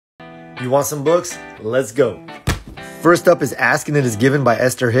You want some books? Let's go. First up is Ask and It Is Given by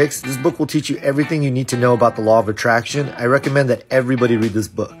Esther Hicks. This book will teach you everything you need to know about the law of attraction. I recommend that everybody read this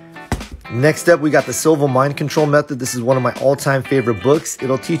book. Next up, we got The Silva Mind Control Method. This is one of my all-time favorite books.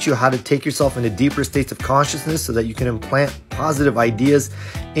 It'll teach you how to take yourself into deeper states of consciousness so that you can implant positive ideas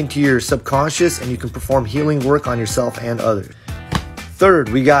into your subconscious and you can perform healing work on yourself and others. Third,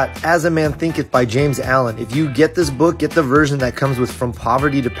 we got As a Man Thinketh by James Allen. If you get this book, get the version that comes with From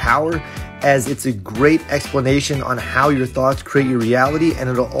Poverty to Power, as it's a great explanation on how your thoughts create your reality, and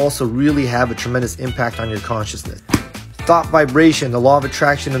it'll also really have a tremendous impact on your consciousness. Thought Vibration, The Law of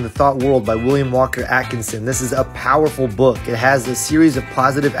Attraction in the Thought World by William Walker Atkinson. This is a powerful book. It has a series of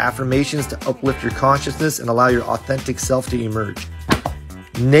positive affirmations to uplift your consciousness and allow your authentic self to emerge.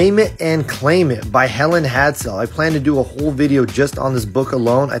 Name It and Claim It by Helen Hadsell. I plan to do a whole video just on this book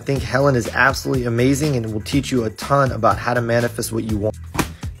alone. I think Helen is absolutely amazing and it will teach you a ton about how to manifest what you want.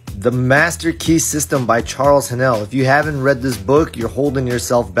 The Master Key System by Charles Haanel. If you haven't read this book, you're holding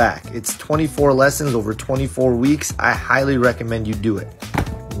yourself back. It's 24 lessons over 24 weeks. I highly recommend you do it.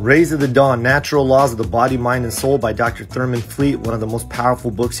 Rays of the Dawn, Natural Laws of the Body, Mind, and Soul by Dr. Thurman Fleet, one of the most powerful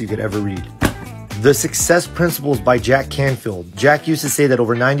books you could ever read. The Success Principles by Jack Canfield. Jack used to say that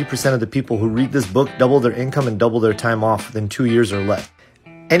over 90% of the people who read this book double their income and double their time off within 2 years or less.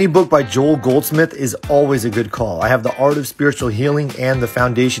 Any book by Joel Goldsmith is always a good call. I have The Art of Spiritual Healing and The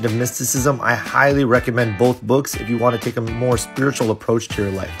Foundation of Mysticism. I highly recommend both books if you want to take a more spiritual approach to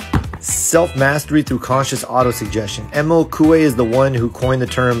your life. Self-Mastery Through Conscious Autosuggestion. Emil Coué is the one who coined the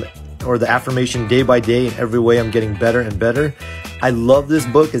term or the affirmation day by day, in every way I'm getting better and better. I love this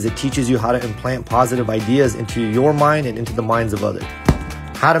book as it teaches you how to implant positive ideas into your mind and into the minds of others.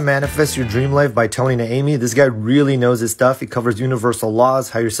 How to Manifest Your Dream Life by Tony Naimi. This guy really knows his stuff. He covers universal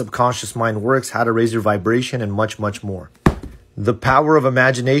laws, how your subconscious mind works, how to raise your vibration, and much, much more. The Power of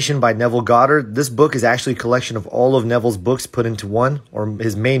Imagination by Neville Goddard. This book is actually a collection of all of Neville's books put into one, or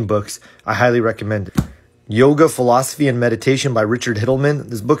his main books. I highly recommend it. Yoga, Philosophy, and Meditation by Richard Hittleman.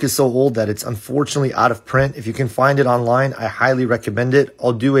 This book is so old that it's unfortunately out of print. If you can find it online, I highly recommend it.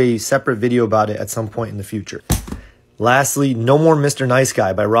 I'll do a separate video about it at some point in the future. Lastly, No More Mr. Nice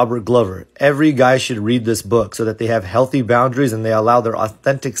Guy by Robert Glover. Every guy should read this book so that they have healthy boundaries and they allow their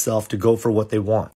authentic self to go for what they want.